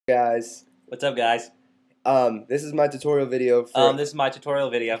Guys, What's up, guys? this is my tutorial video This is my tutorial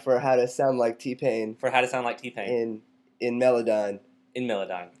video for how to sound like T-Pain for how to sound like T-Pain in Melodyne. in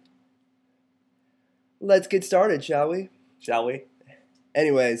Melodyne. Let's get started, shall we? Shall we?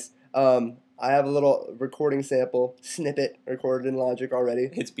 Anyways, I have a little recording sample snippet recorded in Logic already.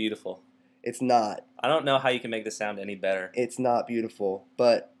 It's beautiful. It's not. I don't know how you can make this sound any better. It's not beautiful,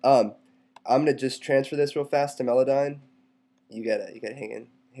 but I'm gonna just transfer this real fast to Melodyne. You gotta hang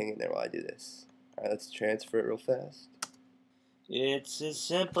in there while I do this. All right, let's transfer it real fast. It's as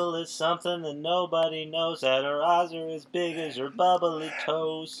simple as something that nobody knows, that her eyes are as big as her bubbly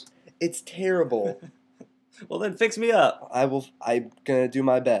toes. It's terrible. Well, then fix me up. I'm gonna do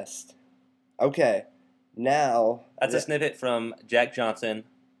my best. Okay, now That's a snippet from Jack Johnson,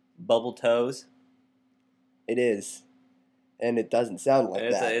 Bubble Toes. It is, and it doesn't sound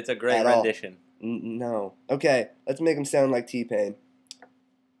like that. It's a great rendition. No. Okay, let's make him sound like T-Pain.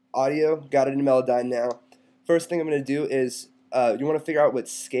 Audio, got it in Melodyne now. First thing I'm going to do is, you want to figure out what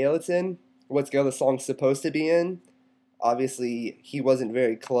scale it's in, what scale the song's supposed to be in. Obviously, he wasn't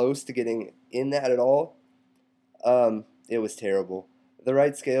very close to getting in that at all. It was terrible. The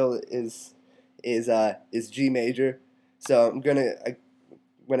right scale is G major. So I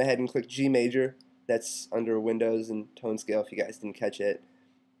went ahead and clicked G major. That's under Windows and tone scale if you guys didn't catch it.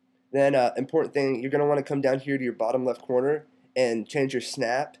 Then important thing, you're going to want to come down here to your bottom left corner and change your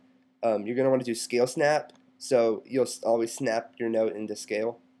snap. You're going to want to do scale snap, so you'll always snap your note into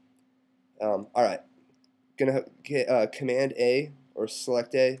scale. Alright, going to hit Command A or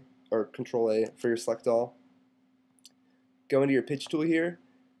Select A or Control A for your select all. Go into your pitch tool here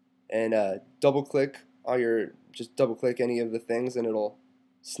and double click any of the things and it'll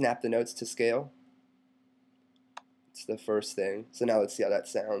snap the notes to scale. It's the first thing. So now let's see how that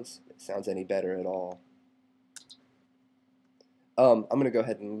sounds. If it sounds any better at all. I'm going to go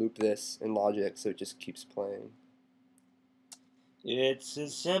ahead and loop this in Logic so it just keeps playing. It's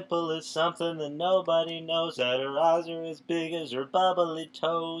as simple as something that nobody knows, that her eyes are as big as her bubbly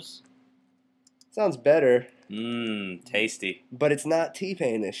toes. Sounds better. Tasty. But it's not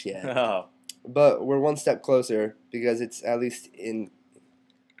T-Pain-ish yet. Oh. But we're one step closer because it's at least in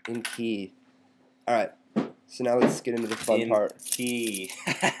key. Alright. So now let's get into the fun part. Key.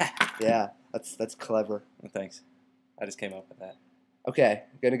 Yeah, that's clever. Well, thanks. I just came up with that. Okay,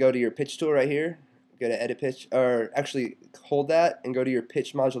 gonna go to your pitch tool right here. Go to edit pitch, or actually hold that and go to your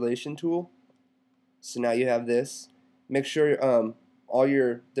pitch modulation tool. So now you have this. Make sure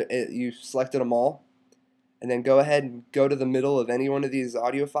you selected them all, and then go ahead and go to the middle of any one of these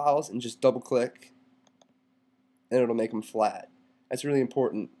audio files and just double click, and it'll make them flat. That's really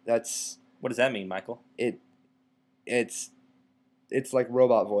important. What does that mean, Michael? It's like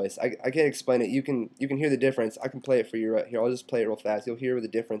robot voice. I can't explain it. You can hear the difference. I can play it for you right here. I'll just play it real fast. You'll hear what the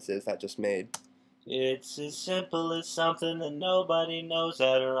difference is that just made. It's as simple as something that nobody knows,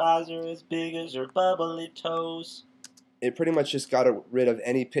 that her eyes are as big as her bubbly toes. It pretty much just got rid of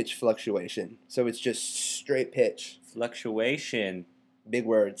any pitch fluctuation. So it's just straight pitch. Fluctuation. Big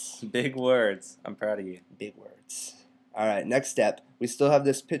words. Big words. I'm proud of you. Big words. Alright, next step. We still have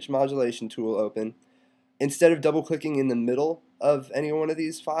this pitch modulation tool open. Instead of double clicking in the middle of any one of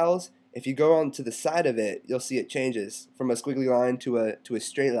these files, if you go on to the side of it, you'll see it changes from a squiggly line to a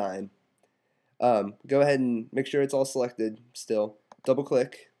straight line. Go ahead and make sure it's all selected still. Double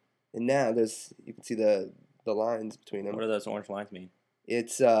click, and now you can see the lines between them. What do those orange lines mean?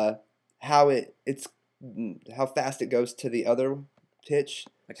 It's how fast it goes to the other pitch.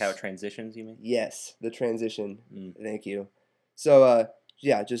 Like how it transitions, you mean? Yes, the transition. Thank you. So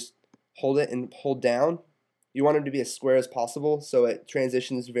yeah, just hold it and hold down. You want them to be as square as possible so it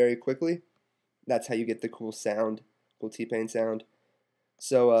transitions very quickly. That's how you get the cool sound, cool T-Pain sound.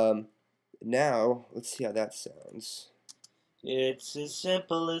 So now, let's see how that sounds. It's as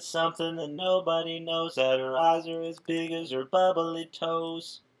simple as something that nobody knows, that her eyes are as big as her bubbly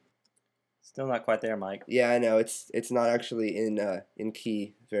toes. Still not quite there, Mike. Yeah, I know. It's not actually in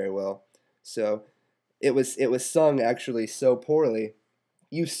key very well. So it was sung actually so poorly.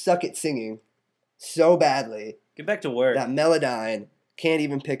 You suck at singing so badly. Get back to work. That Melodyne can't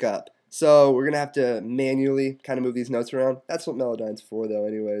even pick up. So we're going to have to manually kind of move these notes around. That's what Melodyne's for, though,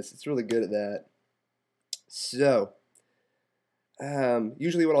 anyways. It's really good at that. So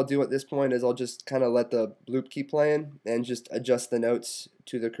usually what I'll do at this point is I'll just kind of let the loop keep playing and just adjust the notes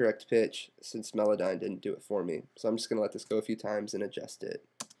to the correct pitch since Melodyne didn't do it for me. So I'm just going to let this go a few times and adjust it.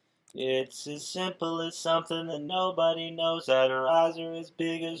 It's as simple as something that nobody knows, that her eyes are as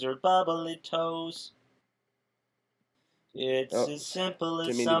big as her bubbly toes. It's as simple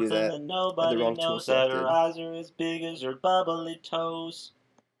as something that nobody knows, that her eyes are as big as her bubbly toes.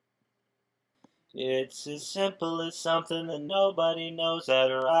 It's as simple as something that nobody knows, that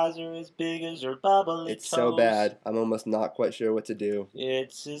her eyes are as big as her bubbly It's toes. so bad. I'm almost not quite sure what to do.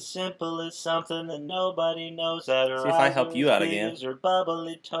 It's as simple as something that nobody knows, that her See if I eyes help are you as out big again. as her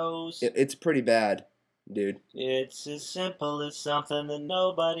bubbly toes. It's pretty bad, dude. It's as simple as something that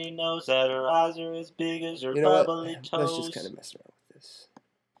nobody knows, that her eyes are as big as her You know what? bubbly Let's just kind toes. of mess around with this.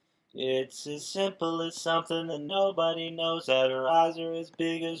 It's as simple as something that nobody knows, that her eyes are as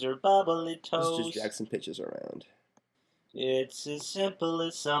big as her bubbly Let's just toes. drag some pitches around. It's as simple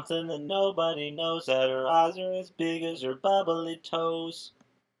as something that nobody knows, that her eyes are as big as her bubbly toes.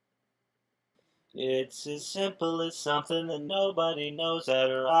 It's as simple as something that nobody knows, that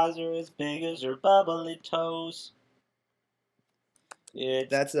her eyes are as big as her bubbly toes.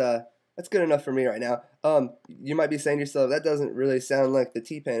 That's good enough for me right now. You might be saying to yourself, that doesn't really sound like the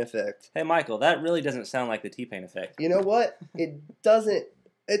T-Pain effect. Hey, Michael, that really doesn't sound like the T-Pain effect. You know what? It doesn't.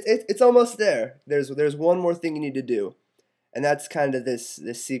 It's almost there. There's one more thing you need to do, and that's kind of this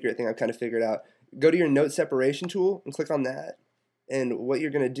secret thing I've kind of figured out. Go to your note separation tool and click on that, and what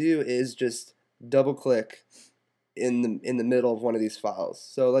you're gonna do is just double click in the middle of one of these files.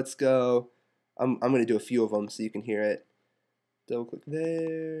 So let's go. I'm gonna do a few of them so you can hear it. Double click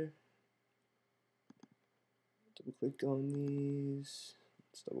there. Double click on these.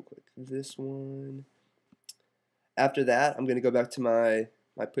 Let's double click this one. After that, I'm gonna go back to my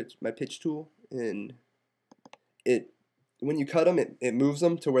pitch tool, and when you cut them, it moves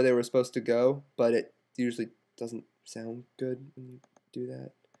them to where they were supposed to go, but it usually doesn't sound good when you do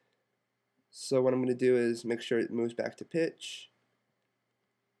that. So what I'm gonna do is make sure it moves back to pitch.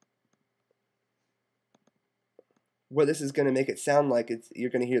 What this is gonna make it sound like,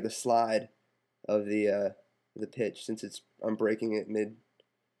 you're gonna hear the slide of the pitch, since I'm breaking it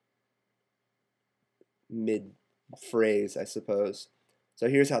mid phrase, I suppose. So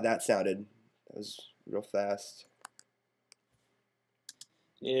here's how that sounded. That was real fast.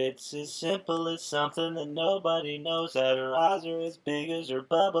 It's as simple as something that nobody knows, that her eyes are as big as her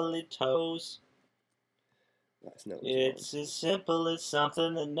bubbly toes. Last note was It's wrong. as simple as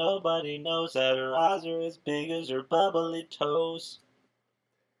something that nobody knows, that her eyes are as big as her bubbly toes.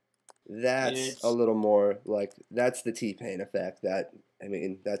 That's a little more like, that's the T-Pain effect.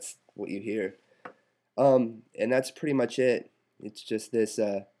 That's what you hear. And that's pretty much it. It's just this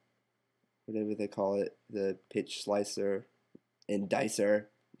whatever they call it, the pitch slicer and dicer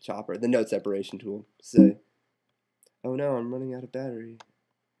chopper, the note separation tool. So, oh no, I'm running out of battery.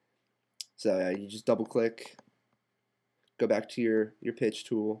 So you just double click, go back to your pitch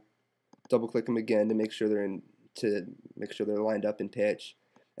tool, double click them again to make sure they're lined up in pitch,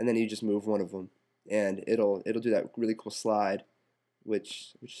 and then you just move one of them, and it'll do that really cool slide,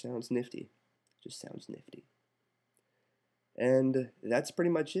 which sounds nifty. Just sounds nifty. And that's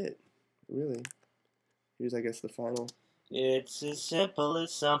pretty much it, really. Here's, I guess, the final. It's as simple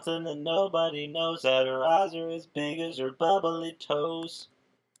as something that nobody knows, that her eyes are as big as her bubbly toes.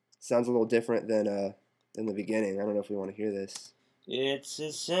 Sounds a little different than the beginning. I don't know if we want to hear this. It's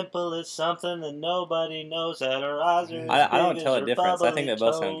as simple as something that nobody knows, that her eyes are as big I don't as tell a her difference. I think bubbly they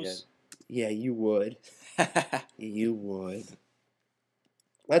both sound toes. Yeah, you would. good. You would.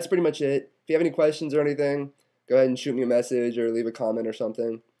 That's pretty much it. If you have any questions or anything, go ahead and shoot me a message or leave a comment or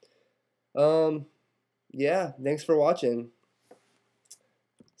something. Yeah, thanks for watching.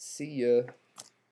 See ya.